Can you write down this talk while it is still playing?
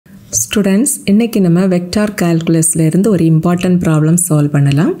Students, இன்னைக்கு நம்ம vector calculusல இருந்து ஒரு important problem solve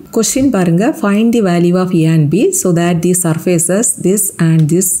பண்ணலாம். Question பாருங்க, find the value of A and B so that the surfaces this and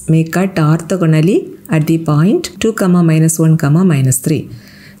this may cut orthogonally at the point 2, -1, -3.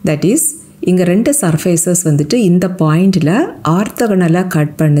 That is, இங்க ரெண்டு surfaces வந்துட்டு இந்த பாயிண்ட்ல ஆர்த்தோகனலா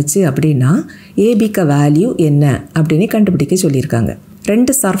கட் பண்ணுச்சு அப்படின்னா ABக்கு வேல்யூ என்ன அப்படின்னு கண்டுபிடிக்க சொல்லியிருக்காங்க.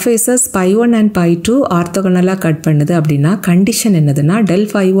 ரெண்டு surfaces pi1 and pi2 ஆர்த்தோகனலா cut பண்ணுது அப்படின்னா கண்டிஷன் என்னதுன்னா del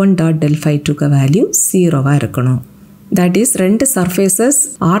phi1 dot del phi2 க்கு வேல்யூ 0வா இருக்கணும். That is, ரெண்டு surfaces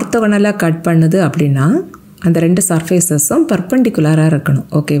ஆர்த்தோகனலா கட் பண்ணுது அப்படின்னா அந்த ரெண்டு surfacesம் perpendicular-ஆ இருக்கணும்.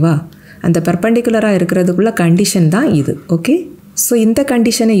 ஓகேவா? அந்த perpendicular-ஆ இருக்கிறதுக்குள்ள கண்டிஷன் தான் இது. ஓகே? ஸோ இந்த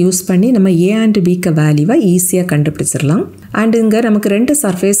கண்டிஷனை யூஸ் பண்ணி நம்ம A and Bக்கு வேல்யூவை ஈஸியாக கண்டுபிடிச்சிடலாம். அண்ட் இங்கே நமக்கு ரெண்டு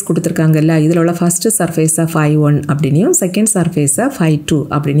சர்ஃபேஸ் கொடுத்துருக்காங்கல்ல, இதில் உள்ள ஃபஸ்ட்டு சர்ஃபேஸை phi1 அப்படின்னையும் செகண்ட் சர்ஃபேஸை phi2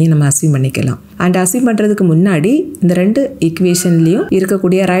 அப்படின்னையும் நம்ம அஸ்யூம் பண்ணிக்கலாம். அண்ட் அஸ்யூம் பண்ணுறதுக்கு முன்னாடி இந்த ரெண்டு ஈக்குவேஷன்லேயும்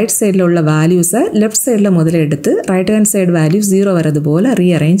இருக்கக்கூடிய ரைட் சைடில் உள்ள வேல்யூஸை லெஃப்ட் சைடில் முதல்ல எடுத்து ரைட் ஹேண்ட் சைடு வேல்யூ 0 வரது போல்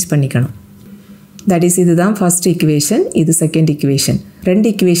ரீஅரேஞ்ச் பண்ணிக்கணும். தட் இஸ் இதுதான் ஃபர்ஸ்ட் ஈக்குவேஷன், இது செகண்ட் ஈக்குவேஷன். ரெண்டு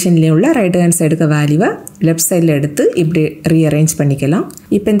ஈக்குவேஷன்லேயும் உள்ள ரைட் ஹேண்ட் சைடுக்கு வேல்யூவை லெஃப்ட் சைடில் எடுத்து இப்படி ரீஅரேஞ்ச் பண்ணிக்கலாம்.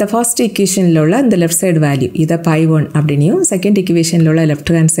 இப்போ இந்த ஃபர்ஸ்ட் ஈக்குவேஷனில் உள்ள இந்த லெஃப்ட் சைடு வேல்யூ இதை pi1 அப்படின்னையும் செகண்ட் ஈக்குவேஷனில் உள்ள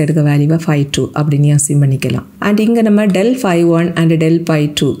லெஃப்ட் ஹேண்ட் சைடுக்கு வேல்யூவை phi2 அப்படின்னையும் அஸ்யூம் பண்ணிக்கலாம். அண்ட் இங்கே நம்ம del phi1 and del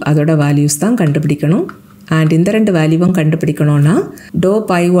phi2 அதோட வேல்யூஸ் தான் கண்டுபிடிக்கணும். அண்ட் இந்த ரெண்டு வேல்யூவும் கண்டுபிடிக்கணும்னா dou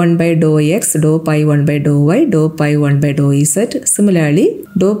pi1 by dou x, dou pi1 by dou y, dou pi1 by dou z. Similarly,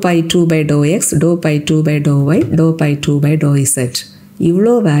 dou pi2 by dou x, dou pi2 by dou y, dou pi2 by dou z.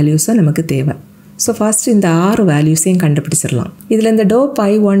 இவ்வளோ வேல்யூஸும் நமக்கு தேவை. So first இந்த 6 வேல்யூஸையும் கண்டுபிடிச்சிடலாம். இதில் இந்த dou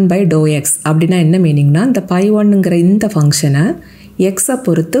pi1 by dou x அப்படின்னா என்ன மீனிங்னா, இந்த pi1ங்கிற இந்த ஃபங்க்ஷனை எக்ஸை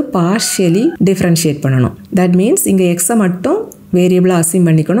பொறுத்து பார்ஷியலி டிஃப்ரென்ஷியேட் பண்ணணும். தட் மீன்ஸ் இங்கே எக்ஸை மட்டும் வேரியபிளாக அஸ்யூம்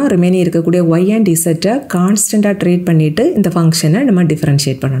பண்ணிக்கணும், ரிமைனிங் இருக்கக்கூடிய y and z கான்ஸ்டண்ட்டாக ட்ரீட் பண்ணிவிட்டு இந்த ஃபங்க்ஷனை நம்ம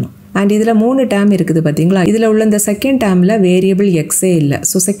டிஃப்ரென்ஷியேட் பண்ணணும். அண்ட் இதில் 3 டேர்ம் இருக்குது பார்த்தீங்களா, இதில் உள்ள இந்த செகண்ட் டேர்மில் வேரியபிள் எக்ஸே இல்லை.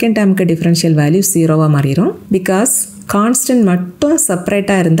 ஸோ செகண்ட் டேர்முக்கு டிஃப்ரென்ஷியல் வேல்யூ 0வா மாறிடும். பிகாஸ் கான்ஸ்டன்ட் மட்டும்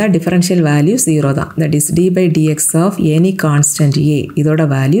செப்பரேட்டாக இருந்தால் டிஃபரன்ஷியல் வேல்யூ 0 தான். That is d by dx of any constant a, இதோட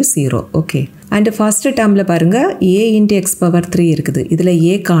வேல்யூ 0. ஓகே. அண்ட் ஃபர்ஸ்ட் டேர்மில் பாருங்கள், a into x power 3 இருக்குது. இதில்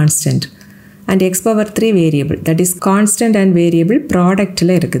a constant and x power 3 variable. That is constant and variable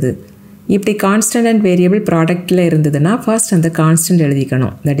ப்ராடக்டில் இருக்குது. இப்படி கான்ஸ்டன்ட் அண்ட் வேரியபிள் ப்ராடக்டில் இருந்ததுன்னா first அந்த constant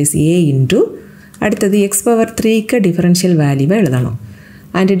எழுதிக்கணும். தட் இஸ் a இன்ட்டு அடுத்தது x power 3க்கு டிஃபரன்ஷியல் வேல்யூவை எழுதணும்.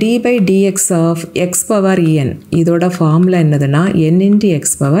 And d by dx of x power n இதோட formula என்னதுன்னா n into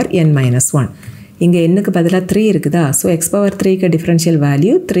x power n minus 1. இங்கே என்னுக்கு பதிலாக 3 இருக்குதா, so x power 3க்கு differential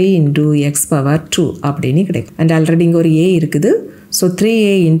value 3 into x power 2 அப்படின்னு கிடைக்கும். அண்ட் ஆல்ரெடி இங்கே ஒரு a இருக்குது, so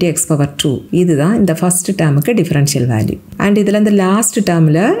 3a into x power 2 இதுதான் இந்த ஃபர்ஸ்ட் டேர்முக்கு டிஃபரன்ஷியல் வேல்யூ. அண்ட் இதில் இந்த லாஸ்ட்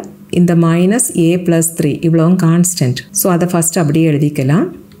டேர்மில் இந்த மைனஸ் a plus 3 இவ்வளவும் கான்ஸ்டன்ட், ஸோ அதை ஃபஸ்ட் அப்படியே எழுதிக்கலாம்.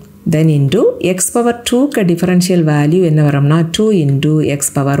 தென் இன்டூ எக்ஸ் பவர் 2க்கு டிஃபரன்ஷியல் வேல்யூ என்ன வரும்னா 2 into x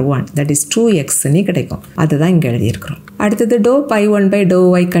power 1, that is 2xன்னு கிடைக்கும். அதுதான் இங்கே எழுதியிருக்கிறோம். அடுத்தது dou pi1 by dou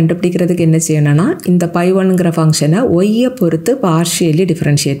y கண்டுபிடிக்கிறதுக்கு என்ன செய்யணும்னா, இந்த pi1ங்கிற ஃபங்க்ஷனை ஒய்யை பொறுத்து பார்ஷியலி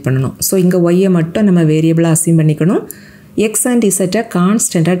டிஃபரன்ஷியேட் பண்ணணும். ஸோ இங்கே ஒய்யை மட்டும் நம்ம வேரியபிளாக அஸ்யூம் பண்ணிக்கணும், எக்ஸ் அண்ட் இசட்டை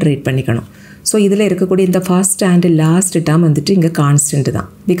கான்ஸ்டண்ட்டாக ட்ரீட் பண்ணிக்கணும். ஸோ இதில் இருக்கக்கூடிய இந்த ஃபர்ஸ்ட் அண்ட் லாஸ்ட் டேர்ம் வந்துட்டு இங்கே கான்ஸ்டன்ட் தான்.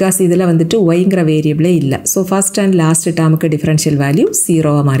 பிகாஸ் இதில் வந்துட்டு ஒய்ங்கிற வேரியபிளே இல்லை. So first and last டேர்முக்கு differential value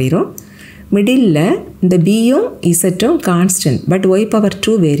 0வா மாறிடும். மிடில் இந்த பியும் இசட்டும் constant, but why power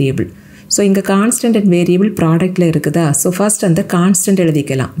 2 variable. So இங்கே கான்ஸ்டன்ட் அண்ட் வேரியபிள் ப்ராடக்டில் இருக்குதா, ஸோ ஃபர்ஸ்ட் அந்த கான்ஸ்டன்ட்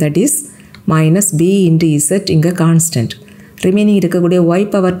எழுதிக்கலாம். That is minus B into Z இங்கே கான்ஸ்டன்ட். ரிமைனிங் இருக்கக்கூடிய y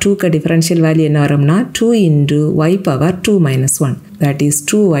பவர் 2க்கு டிஃபரன்ஷியல் வேல்யூ என்ன வரும்னா 2 into y power 2 minus 1, that is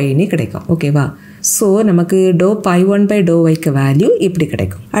 2yன்னு கிடைக்கும். ஓகேவா? ஸோ நமக்கு dou pi1 by dou yக்கு value இப்படி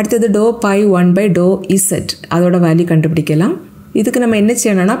கிடைக்கும். அடுத்தது dou pi1 by dou z அதோட வேல்யூ கண்டுபிடிக்கலாம். இதுக்கு நம்ம என்ன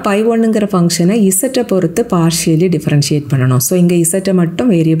செய்யணும்னா, pi1ங்கிற ஃபங்க்ஷனை இசட்டை பொறுத்து பார்ஷியலி டிஃபரன்ஷியேட் பண்ணணும். ஸோ இங்கே இசட்டை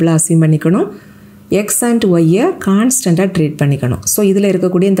மட்டும் வேரியபிளாக அஸ்யூம் பண்ணிக்கணும், எக்ஸ் அண்ட் ஒய்யை கான்ஸ்டண்ட்டாக ட்ரீட் பண்ணிக்கணும். ஸோ இதில்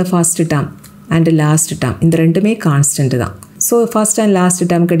இருக்கக்கூடிய இந்த first term and last term இந்த ரெண்டுமே கான்ஸ்டன்ட் தான். So first and last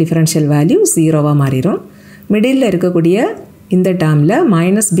டேர்முக்கு differential value 0வா மாறிடும். மிடில் இருக்கக்கூடிய இந்த டேர்மில்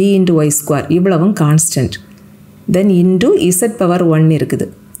minus B into Y square இவ்வளவும் கான்ஸ்டன்ட். தென் இன்டூ இசட் பவர் 1 இருக்குது.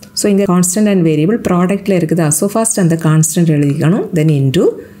 ஸோ இங்கே கான்ஸ்டன்ட் அண்ட் வேரியபிள் ப்ராடக்டில் இருக்குதா, ஸோ ஃபர்ஸ்ட் அந்த கான்ஸ்டன்ட் எழுதிக்கணும். தென் இன்டூ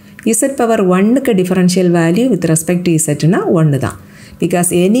இசட் பவர் 1க்கு differential value with respect to இசட்னா 1 தான். பிகாஸ்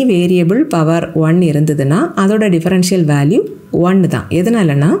எனி வேரியபிள் பவர் 1 இருந்ததுன்னா அதோட டிஃபரன்ஷியல் வேல்யூ 1 தான்.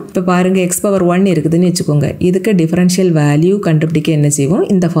 எதனாலனா, இப்போ பாருங்கள் எக்ஸ் பவர் 1 இருக்குதுன்னு வச்சுக்கோங்க, இதுக்கு டிஃபரன்ஷியல் வேல்யூ கண்டுபிடிக்க என்ன செய்வோம்,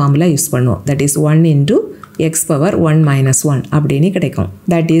 இந்த ஃபார்முலா யூஸ் பண்ணுவோம். That is 1 into x power 1 minus 1 அப்படின்னு கிடைக்கும்.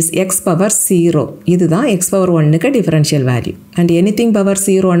 தட் இஸ் x power 0, இதுதான் x power 1க்கு differential value. And anything power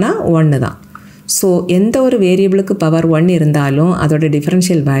 0னா 1 தான். ஸோ எந்த ஒரு வேரியபிளுக்கு பவர் 1 இருந்தாலும் அதோட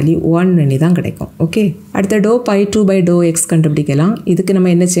டிஃபரன்ஷியல் வேல்யூ 1 தான் கிடைக்கும். ஓகே, அடுத்த to by 2 by to X கண்டுபிடிக்கலாம். இதுக்கு நம்ம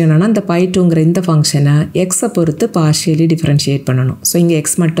என்ன செய்யணும்னா இந்த பை 2ங்கிற இந்த ஃபங்க்ஷனை எக்ஸை பொறுத்து பார்ஷியலி டிஃபரன்ஷியேட் பண்ணணும். ஸோ இங்கே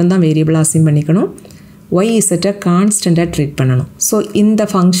எக்ஸ் மட்டும் தான் வேரியபிளாக அசைன் பண்ணிக்கணும், ஒய் இசட்டை கான்ஸ்டண்ட்டாக ட்ரீட் பண்ணணும். ஸோ இந்த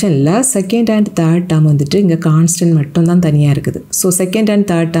ஃபங்க்ஷனில் செகண்ட் அண்ட் தேர்ட் டேர்ம் வந்துட்டு இங்கே கான்ஸ்டன்ட் மட்டும் தான் தனியாக இருக்குது. So second and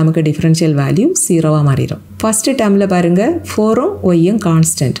third டேர்முக்கு differential value 0வாக மாறிடும். ஃபஸ்ட்டு டேர்மில் பாருங்கள் 4ம் ஒய்யும்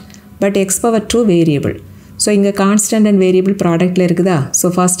constant, but X power 2 variable. So இங்கே கான்ஸ்டன்ட் அண்ட் வேரியபிள் ப்ராடக்ட்டில் இருக்குதா? ஸோ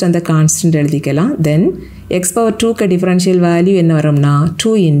ஃபர்ஸ்ட் அந்த கான்ஸ்டன்ட் எழுதிக்கலாம். தென் எக்ஸ் பவர் 2க்கு டிஃபரன்ஷியல் வேல்யூ என்ன வரும்னா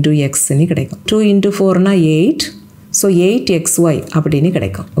 2 இன்டூ எக்ஸ்ன்னு கிடைக்கும். 2 இன்டூ 4னா 8, ஸோ 8xy அப்படின்னு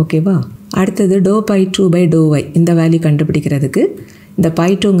கிடைக்கும். ஓகேவா? அடுத்தது to by 2 by to Y இந்த வேல்யூ கண்டுபிடிக்கிறதுக்கு இந்த பை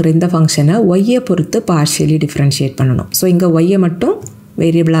 2ங்கிற இந்த ஃபங்க்ஷனை ஒய்யை பொறுத்து பார்ஷியலி டிஃப்ரென்ஷியேட் பண்ணணும். ஸோ இங்கே ஒய்யை மட்டும்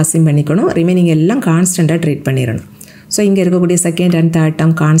வேரியபிளாக அசைன் பண்ணிக்கணும், ரிமைனிங் எல்லாம் கான்ஸ்டண்ட்டாக ட்ரீட் பண்ணிடணும். ஸோ இங்கே இருக்கக்கூடிய செகண்ட் அண்ட் தேர்ட்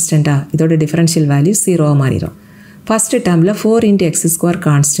டேர்ம் கான்ஸ்டண்ட்டாக இதோட டிஃபரன்ஷியல் வேல்யூ 0வாக மாறிடும். ஃபஸ்ட்டு டேர்மில் 4 into X square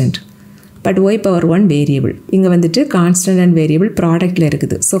constant, but why power 1 variable. இங்கே வந்துட்டு கான்ஸ்டன்ட் அண்ட் வேரியபிள் ப்ராடக்ட்டில்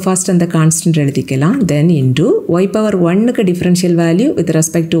இருக்குது. ஸோ ஃபஸ்ட் அந்த கான்ஸ்டன்ட் எழுதிக்கலாம். தென் இன்டூ ஒய் பவர் 1க்கு differential value with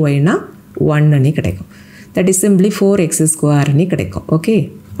respect to ஒய்னா 1 கிடைக்கும். தட் இஸ் சிம்பிளி 4x ஸ்கொயர்னு கிடைக்கும். ஓகே,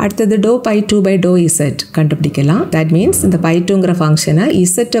 அடுத்தது to by 2 by to Z கண்டுபிடிக்கலாம். தட் மீன்ஸ் இந்த பை 2ங்கிற ஃபங்க்ஷனை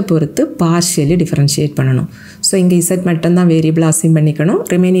இசட்டை பொறுத்து பார்ஷியலி டிஃபரன்ஷியேட் பண்ணணும். ஸோ இங்கே இசட் மட்டும்தான் வேரியபிளாக அசைன் பண்ணிக்கணும்,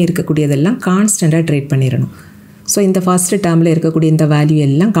 ரிமைனிங் இருக்கக்கூடியதெல்லாம் கான்ஸ்டண்ட்டாக ட்ரீட் பண்ணிடணும். ஸோ இந்த ஃபஸ்ட்டு டேர்மில் இருக்கக்கூடிய இந்த வேல்யூ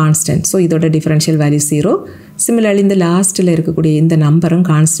எல்லாம் கான்ஸ்டன்ட். ஸோ இதோட டிஃபரன்ஷியல் வேல்யூ 0. சிமிலர்லி இந்த லாஸ்ட்டில் இருக்கக்கூடிய இந்த நம்பரும்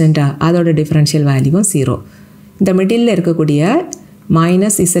கான்ஸ்டண்ட்டாக அதோட டிஃபரன்ஷியல் வேல்யூவும் 0. இந்த மிடில் இருக்கக்கூடிய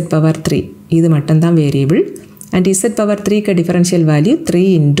மைனஸ் இசட் பவர் 3 இது மட்டும்தான் variable. And Z power 3க்கு differential value 3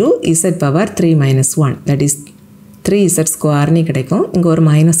 into Z power 3 minus 1 that is 3z ஸ்கொயர்னு கிடைக்கும். இங்கே ஒரு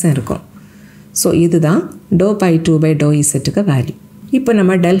மைனஸும் இருக்கும். ஸோ இதுதான் to by 2 by to இசட்டுக்கு value. இப்போ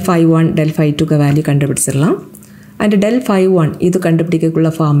நம்ம டெல் ஃபை 1 டெல் ஃபை 2க்கு வேல்யூ கண்டுபிடிச்சிடலாம். அண்ட் del phi 1 இது கண்டுபிடிக்கக்குள்ள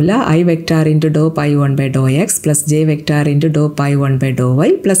formula I vector into dou pi 1 by dou x plus j vector into dou pi 1 by dou y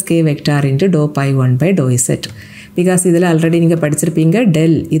plus k vector into dou pi 1 by dou z. Because இதில் already நீங்கள் படிச்சிருப்பீங்க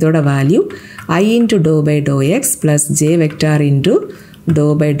del இதோட value I into dou by dou x plus j vector into dou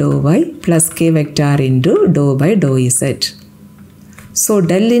by dou y plus k vector into dou by dou z. So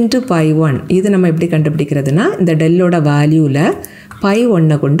del into pi 1 இது நம்ம எப்படி கண்டுபிடிக்கிறதுனா இந்த டெல்லோட வேல்யூவில் pi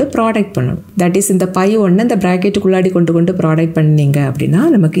 1 கொண்டு ப்ராடக்ட் பண்ணணும். தட் இஸ் இந்த pi 1 இந்த ப்ராக்கெட்டுக்குள்ளாடி கொண்டு ப்ராடக்ட் பண்ணிங்க அப்படின்னா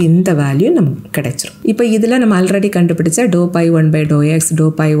நமக்கு இந்த வேல்யூ நமக்கு கிடைச்சிரும். இப்போ இதில் நம்ம ஆல்ரெடி கண்டுபிடிச்ச dou pi 1 by dou x, dou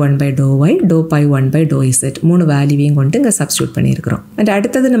pi 1 by dou y, dou pi 1 by dou z 3 வேல்யூவையும் கொண்டு இங்கே சப்ஸ்டியூட் பண்ணியிருக்கிறோம். அண்ட்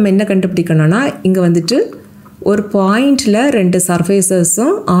அடுத்தது நம்ம என்ன கண்டுபிடிக்கணும்னா இங்கே வந்துட்டு ஒரு பாயிண்டில் 2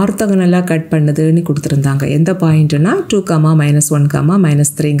 சர்ஃபேஸஸும் ஆர்த்தோகனலாக கட் பண்ணுதுன்னு கொடுத்துருந்தாங்க. எந்த பாயிண்ட்டுனா 2, -1,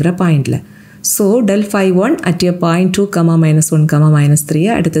 -3ங்கிற பாயிண்டில். So del phi 1 at a point 2, -1, -3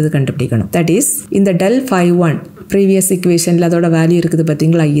 அடுத்தது கண்டுபிடிக்கணும். தட் இஸ் இந்த del phi 1 ப்ரீவியஸ் இக்குவேஷனில் அதோட வேல்யூ இருக்குது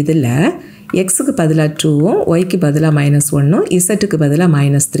பார்த்தீங்களா? இதில் எக்ஸுக்கு பதிலாக 2ம் ஒய்க்கு பதிலாக -1ம் இசட்டுக்கு பதிலாக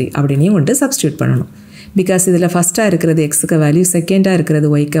 -3 அப்படின்னையும் கொண்டு சப்ஸ்டியூட் பண்ணணும். பிகாஸ் இதில் ஃபஸ்ட்டாக இருக்கிறது எக்ஸுக்கு வேல்யூ, செகண்டாக இருக்கிறது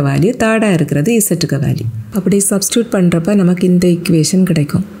ஒய்க்கு வேல்யூ, தேர்டாக இருக்கிறது இசட்டுக்கு வேல்யூ. அப்படி சப்ஸ்டியூட் பண்ணுறப்ப நமக்கு இந்த இக்குவேஷன்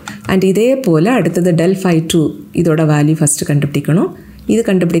கிடைக்கும். அண்ட் இதே போல் அடுத்தது del phi 2 இதோட வேல்யூ ஃபஸ்ட்டு கண்டுபிடிக்கணும். இது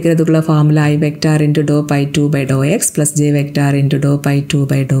கண்டுபிடிக்கிறதுக்குள்ள formula I vector into dou pi 2 by dou x plus j vector into dou pi 2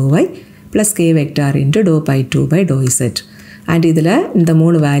 by dou y plus k vector into dou pi 2 by dou z. And இதில் இந்த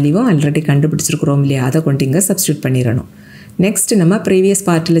 3 வேல்யூவும் already கண்டுபிடிச்சிருக்கிறோம் இல்லையா? அதை கொண்டு இங்கே substitute பண்ணிடணும். நெக்ஸ்ட் நம்ம previous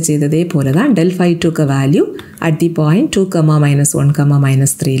பார்ட்டில் செய்ததே போல தான் del phi 2க்கு வேல்யூ அட் தி பாயிண்ட் 2, -1,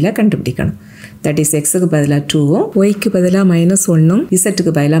 -3ல் கண்டுபிடிக்கணும். தட் இஸ் எக்ஸுக்கு பதிலாக 2ம் ஒய்க்கு பதிலாக -1ம்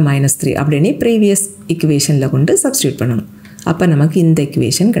இசட்டுக்கு பதிலாக -3 அப்படின்னு ப்ரீவியஸ் இக்குவேஷனில் கொண்டு சப்ஸ்டியூட் பண்ணணும். அப்போ நமக்கு இந்த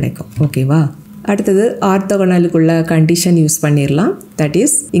இக்குவேஷன் கிடைக்கும். ஓகேவா? அடுத்தது ஆர்த்தோகனலுக்குள்ள கண்டிஷன் யூஸ் பண்ணிடலாம். தட்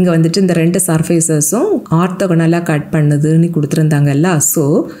இஸ் இங்கே வந்துட்டு இந்த 2 சர்ஃபேஸஸும் ஆர்த்தோகனலாக கட் பண்ணுதுன்னு கொடுத்துருந்தாங்கல்ல. So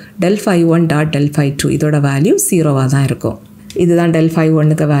del phi 1 dot del phi 2 இதோட வேல்யூ 0வாக தான் இருக்கும். இதுதான் del phi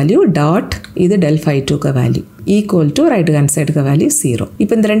 1க்கு வேல்யூ டாட் இது del phi 2க்கு value equal to right hand சைடுக்கு வேல்யூ 0.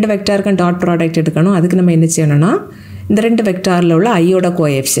 இப்போ இந்த 2 வெக்டாருக்கும் டாட் ப்ராடக்ட் எடுக்கணும். அதுக்கு நம்ம என்ன செய்யணும்னா இந்த 2 வெக்டாரில் உள்ள ஐயோட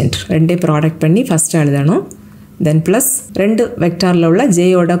கோஎஃபிஷியன்ட் 2 ப்ராடக்ட் பண்ணி ஃபஸ்ட்டு எழுதணும். தென் ப்ளஸ் 2 வெக்டாரில் உள்ள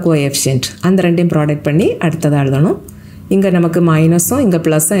ஜேயோட கோஎஃபிஷியன்ட் அந்த 2ஐயும் ப்ராடக்ட் பண்ணி அடுத்ததாக எழுதணும். இங்கே நமக்கு மைனஸும் இங்கே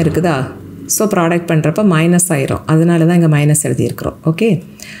ப்ளஸும் இருக்குதா? ஸோ ப்ராடக்ட் பண்ணுறப்ப மைனஸ் ஆயிரும், அதனால தான் இங்கே மைனஸ் எழுதியிருக்கிறோம். ஓகே,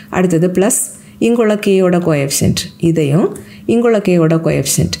 அடுத்தது ப்ளஸ் இங்குள்ள கேயோட கோஎஃபிஷியன்ட் இதையும் இங்குள்ள கேயோட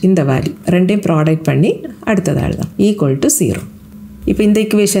கோஎஃபிஷியன்ட் இந்த வேல்யூ 2ஐயும் ப்ராடக்ட் பண்ணி அடுத்ததாக எழுதணும் ஈக்குவல் டு 0. இப்போ இந்த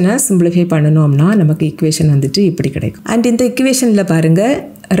இக்குவேஷனை சிம்பிளிஃபை பண்ணணும்னா நமக்கு இக்குவேஷன் வந்துட்டு இப்படி கிடைக்கும். அண்ட் இந்த இக்குவேஷனில் பாருங்கள்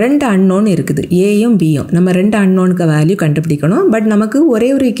ரெண்டு அன்னோன் இருக்குது, ஏயும் பியும். நம்ம ரெண்டு அன்னோனுக்கு வேல்யூ கண்டுபிடிக்கணும். பட் நமக்கு ஒரே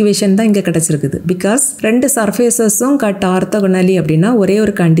ஒரு ஈக்குவேஷன் தான் இங்கே கிடச்சிருக்குது. பிகாஸ் ரெண்டு சர்ஃபேஸஸும் கட் ஆர்த்தோகனலி அப்படின்னா ஒரே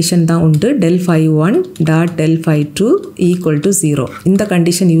ஒரு கண்டிஷன் தான் உண்டு, del phi 1 dot del phi 2 equal to 0. இந்த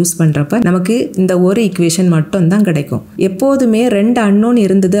கண்டிஷன் யூஸ் பண்ணுறப்ப நமக்கு இந்த ஒரு ஈக்குவேஷன் மட்டும் தான் கிடைக்கும். எப்போதுமே ரெண்டு அன்னோன்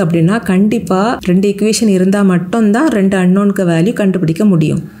இருந்தது அப்படின்னா கண்டிப்பாக ரெண்டு ஈக்குவேஷன் இருந்தால் மட்டும்தான் ரெண்டு அன்னோனுக்கு வேல்யூ கண்டுபிடிக்க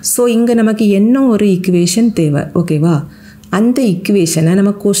முடியும். ஸோ இங்கே நமக்கு என்ன ஒரு ஈக்குவேஷன் தேவை, ஓகேவா? அந்த ஈக்குவேஷனை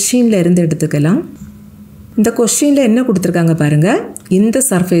நம்ம கொஸ்டினில் இருந்து எடுத்துக்கலாம். இந்த கொஸ்டினில் என்ன கொடுத்துருக்காங்க பாருங்கள், இந்த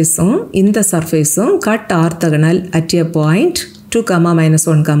சர்ஃபேஸும் cut orthogonal at a point 2,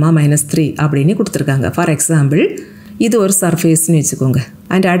 -1, -3 அப்படின்னு கொடுத்துருக்காங்க. ஃபார் எக்ஸாம்பிள் இது ஒரு சர்ஃபேஸ்னு வச்சுக்கோங்க,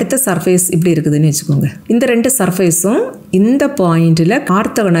 அண்ட் அடுத்த சர்ஃபேஸ் இப்படி இருக்குதுன்னு வச்சுக்கோங்க. இந்த ரெண்டு சர்ஃபேஸும் இந்த பாயிண்டில்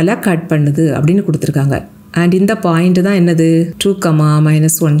ஆர்த்தோகனலாக கட் பண்ணுது அப்படின்னு கொடுத்துருக்காங்க. அண்ட் இந்த பாயிண்ட் தான் என்னது, 2, -1,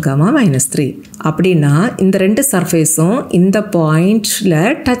 -3. அப்படின்னா இந்த ரெண்டு சர்ஃபேஸும் இந்த பாயிண்டில்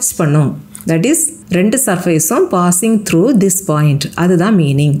டச் பண்ணும். தட் இஸ் ரெண்டு சர்ஃபேஸும் பாசிங் த்ரூ திஸ் பாயிண்ட், அதுதான்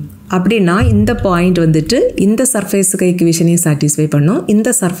மீனிங். அப்படின்னா இந்த பாயிண்ட் வந்துட்டு இந்த சர்ஃபேஸுக்கு ஈக்குவேஷனையும் சாட்டிஸ்ஃபை பண்ணும், இந்த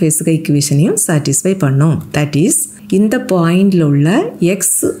சர்ஃபேஸுக்கு ஈக்குவேஷனையும் சாட்டிஸ்ஃபை பண்ணும். தட் இஸ் இந்த பாயிண்டில் உள்ள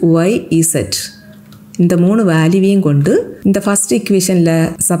எக்ஸ், ஒய், இசட் இந்த மூணு வேல்யூவையும் கொண்டு இந்த ஃபர்ஸ்ட் ஈக்குவேஷனில்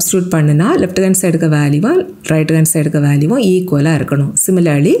சப்ஸ்டியூட் பண்ணினா லெஃப்ட் ஹேண்ட் சைடுக்கு வேல்யூவும் ரைட் ஹேண்ட் சைடுக்கு வேல்யூவும் ஈக்குவலாக இருக்கணும்.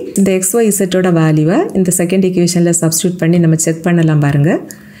 சிமிலர்லி இந்த எக்ஸ், ஒய், இசட்டோட வேல்யூவை இந்த செகண்ட் ஈக்குவேஷனில் சப்ஸ்டியூட் பண்ணி நம்ம செக் பண்ணலாம் பாருங்கள்.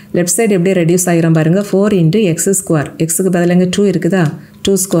 லெஃப்ட் சைடு எப்படி ரெடியூஸ் ஆகிரும் பாருங்கள், 4 × x². எக்ஸுக்கு பதிலாக 2 இருக்குதா,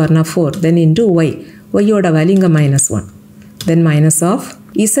 2² 4, தென் இன்ட்டு ஒய், ஒய்யோட வேல்யூ இங்கே -1, தென் மைனஸ் ஆஃப்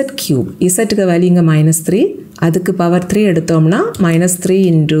z³ இசட்டுக்கு வேல்யூ இங்கே -3, அதுக்கு பவர் 3 எடுத்தோம்னா -3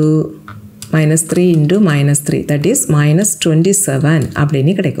 × -3 that is -27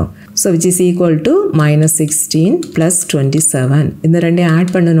 அப்படின்னு கிடைக்கும். So which is equal to -16 + 27. இந்த ரெண்டையும்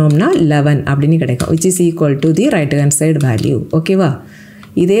ஆட் பண்ணணும்னா 11 அப்படின்னு கிடைக்கும், which is equal to the right hand side value. ஓகேவா?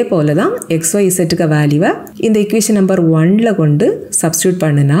 இதே போல தான் XY செட்டுக்கு வேல்யூவை இந்த ஈக்குவேஷன் நம்பர் 1ல் கொண்டு சப்ஸ்டியூட்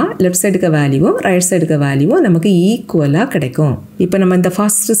பண்ணுனா லெஃப்ட் சைடுக்கு வேல்யூவும் ரைட் சைடுக்கு வேல்யூவும் நமக்கு ஈக்குவலாக கிடைக்கும். இப்போ நம்ம இந்த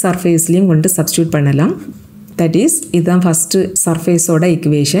ஃபர்ஸ்ட் சர்ஃபேஸ்லையும் கொண்டு சப்ஸ்டியூட் பண்ணலாம். தட் இஸ் இதுதான் ஃபஸ்ட்டு சர்ஃபேஸோட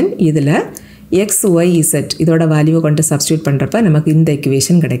ஈக்குவேஷன். இதில் எக்ஸ், ஒய், இசட் இதோட வேல்யூவை கொண்டு சப்ஸ்டியூட் பண்ணுறப்ப நமக்கு இந்த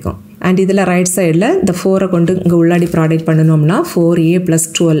ஈக்குவேஷன் கிடைக்கும். அண்ட் இதில் ரைட் சைடில் இந்த 4 கொண்டு இங்கே உள்ளாடி ப்ராடக்ட் பண்ணணும்னா 4a +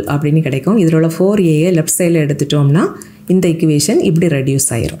 12 அப்படின்னு கிடைக்கும். இதில் உள்ள 4a லெஃப்ட் சைடில் எடுத்துட்டோம்னா இந்த ஈக்குவேஷன் இப்படி ரெடியூஸ்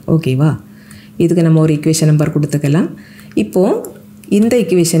ஆயிரும். ஓகேவா? இதுக்கு நம்ம ஒரு ஈக்குவேஷன் நம்பர் கொடுத்துக்கலாம். இப்போது இந்த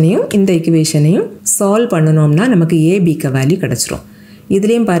ஈக்குவேஷனையும் சால்வ் பண்ணணும்னா நமக்கு ஏபிக்கு வேல்யூ கிடச்சிரும்.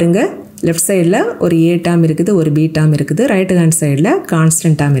 இதுலேயும் பாருங்கள், லெஃப்ட் சைடில் ஒரு ஏ டேர்ம் இருக்குது, ஒரு பி டேர்ம் இருக்குது, ரைட் ஹேண்ட் சைடில்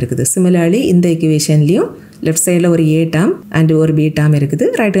கான்ஸ்டன்ட் டேர்ம் இருக்குது. சிமிலர்லி இந்த ஈக்குவேஷன்லேயும் லெஃப்ட் சைடில் ஒரு ஏ டேர்ம் அண்ட் ஒரு பி டேர்ம் இருக்குது,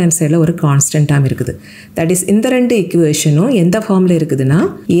 ரைட் ஹேண்ட் சைடில் ஒரு கான்ஸ்டன்ட் டேர்ம் இருக்குது. தட் இஸ் இந்த ரெண்டு ஈக்குவேஷனும் எந்த ஃபார்மில் இருக்குதுன்னா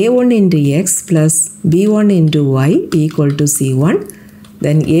a1 × x + b1 × y = c1,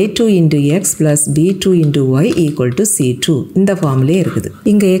 தென் a2 × x + b2 × y = c2 இந்த ஃபார்ம்லேயே இருக்குது.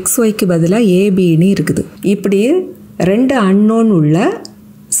 இங்கே xyக்கு பதிலாக abன்னு இருக்குது. இப்படி ரெண்டு அன்னோன் உள்ள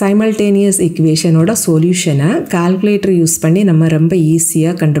சைமல்டேனியஸ் ஈக்குவேஷனோட சொல்யூஷனை கால்குலேட்டர் யூஸ் பண்ணி நம்ம ரொம்ப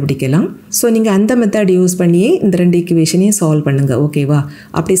ஈஸியாக கண்டுபிடிக்கலாம். ஸோ நீங்கள் அந்த மெத்தட் யூஸ் பண்ணியே இந்த ரெண்டு ஈக்குவேஷனையும் சால்வ் பண்ணுங்கள். ஓகேவா?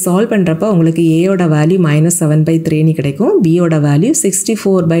 அப்படி சால்வ் பண்ணுறப்ப உங்களுக்கு ஏயோட வேல்யூ -7/3 கிடைக்கும், பியோட வேல்யூ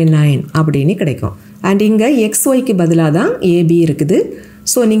 64/9 அப்படின்னு கிடைக்கும். அண்ட் இங்கே XYக்கு பதிலாக தான் ஏபி இருக்குது.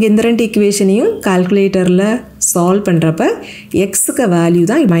 ஸோ நீங்கள் இந்த ரெண்டு ஈக்குவேஷனையும் கால்குலேட்டரில் சால்வ் பண்ணுறப்ப எக்ஸுக்கு வேல்யூ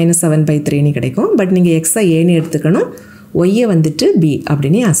தான் -7/3 கிடைக்கும். பட் நீங்கள் எக்ஸை ஏன்னு எடுத்துக்கணும், ஒய்யை வந்துட்டு பி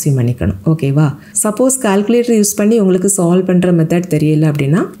அப்படின்னு அஸ்யூம் பண்ணிக்கணும். ஓகேவா? சப்போஸ் கால்குலேட்டர் யூஸ் பண்ணி உங்களுக்கு சால்வ் பண்ணுற மெத்தட் தெரியல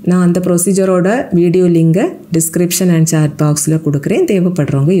அப்படின்னா நான் அந்த ப்ரொசீஜரோட வீடியோ லிங்கை டிஸ்கிரிப்ஷன் அண்ட் சாட் பாக்ஸில் கொடுக்குறேன்,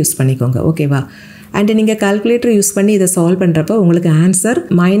 தேவைப்படுறவங்க யூஸ் பண்ணிக்கோங்க. ஓகேவா? அண்ட் நீங்கள் கால்குலேட்டர் யூஸ் பண்ணி இதை சால்வ் பண்ணுறப்ப உங்களுக்கு ஆன்சர்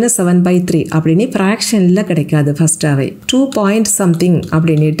 -7/3 அப்படின்னு ஃப்ராக்ஷனில் கிடைக்காது. ஃபஸ்ட்டாகவே 2 point something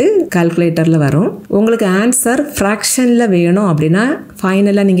அப்படின்ட்டு கால்குலேட்டரில் வரும். உங்களுக்கு ஆன்சர் ஃப்ராக்ஷனில் வேணும் அப்படின்னா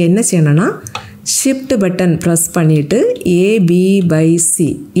ஃபைனலாக நீங்கள் என்ன செய்யணும்னா ஷிஃப்ட் பட்டன் ப்ரெஸ் பண்ணிவிட்டு AB/C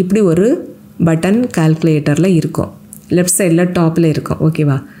இப்படி ஒரு பட்டன் கால்குலேட்டரில் இருக்கும், லெஃப்ட் சைடில் டாப்பில் இருக்கும்.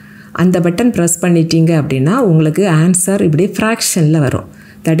 ஓகேவா? அந்த பட்டன் ப்ரெஸ் பண்ணிட்டீங்க அப்படின்னா உங்களுக்கு ஆன்சர் இப்படி ஃப்ராக்ஷனில் வரும்.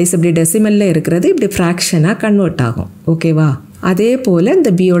 தட் இஸ் இப்படி டெசிமலில் இருக்கிறது இப்படி ஃப்ராக்ஷனாக கன்வெர்ட் ஆகும். ஓகேவா? அதே போல்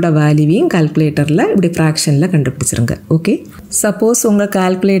இந்த பியோட வேல்யூவையும் கால்குலேட்டரில் இப்படி ஃப்ராக்ஷனில் கண்டுபிடிச்சிருங்க. ஓகே? சப்போஸ் உங்கள்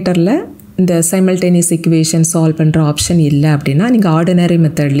கால்குலேட்டரில் இந்த சைமல்டேனியஸ் ஈக்குவேஷன் சால்வ் பண்ணுற ஆப்ஷன் இல்லை அப்படின்னா நீங்கள் ஆர்டினரி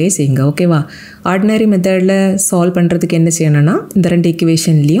மெத்தட்லேயே செய்யுங்க. ஓகேவா? ஆர்டினரி மெத்தடில் சால்வ் பண்ணுறதுக்கு என்ன செய்யணும்னா இந்த ரெண்டு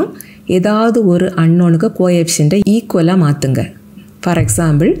ஈக்குவேஷன்லேயும் ஏதாவது ஒரு அன்னோனுக்கு கோஎஃபிஷியண்ட்டை ஈக்குவலாக மாற்றுங்க. ஃபார்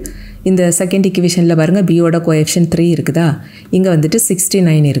எக்ஸாம்பிள் இந்த செகண்ட் ஈக்குவேஷனில் பாருங்கள், பியோட கோஎஃபிஷியன்ட் 3 இருக்குதா, இங்கே வந்துட்டு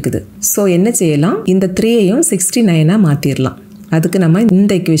 69 இருக்குது. ஸோ என்ன செய்யலாம், இந்த 3ஐயும் 69ஆக மாற்றிடலாம். அதுக்கு நம்ம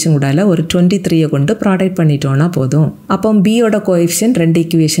இந்த ஈக்குவேஷன் கூடால ஒரு 23 கொண்டு ப்ராடக்ட் பண்ணிட்டோம்னா போதும். அப்போ பியோட கோஎஃபிஷியன்ட் ரெண்டு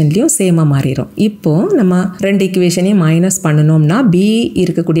ஈக்குவேஷன்லையும் சேமாக மாறிடும். இப்போ நம்ம ரெண்டு ஈக்குவேஷனையும் மைனஸ் பண்ணணும்னா பி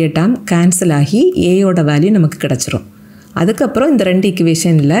இருக்கக்கூடிய டேர்ம் கேன்சல் ஆகி ஏயோட வேல்யூ நமக்கு கிடச்சிரும். அதுக்கப்புறம் இந்த ரெண்டு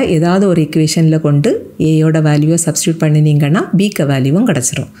ஈக்குவேஷனில் ஏதாவது ஒரு ஈக்குவேஷனில் கொண்டு ஏயோட வேல்யூவை சப்ஸ்டியூட் பண்ணினீங்கன்னா பிக்கு வேல்யூவும்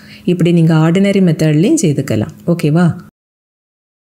கிடச்சிரும். இப்படி நீங்கள் ஆர்டினரி மெத்தட்லேயும் செய்துக்கலாம். ஓகேவா?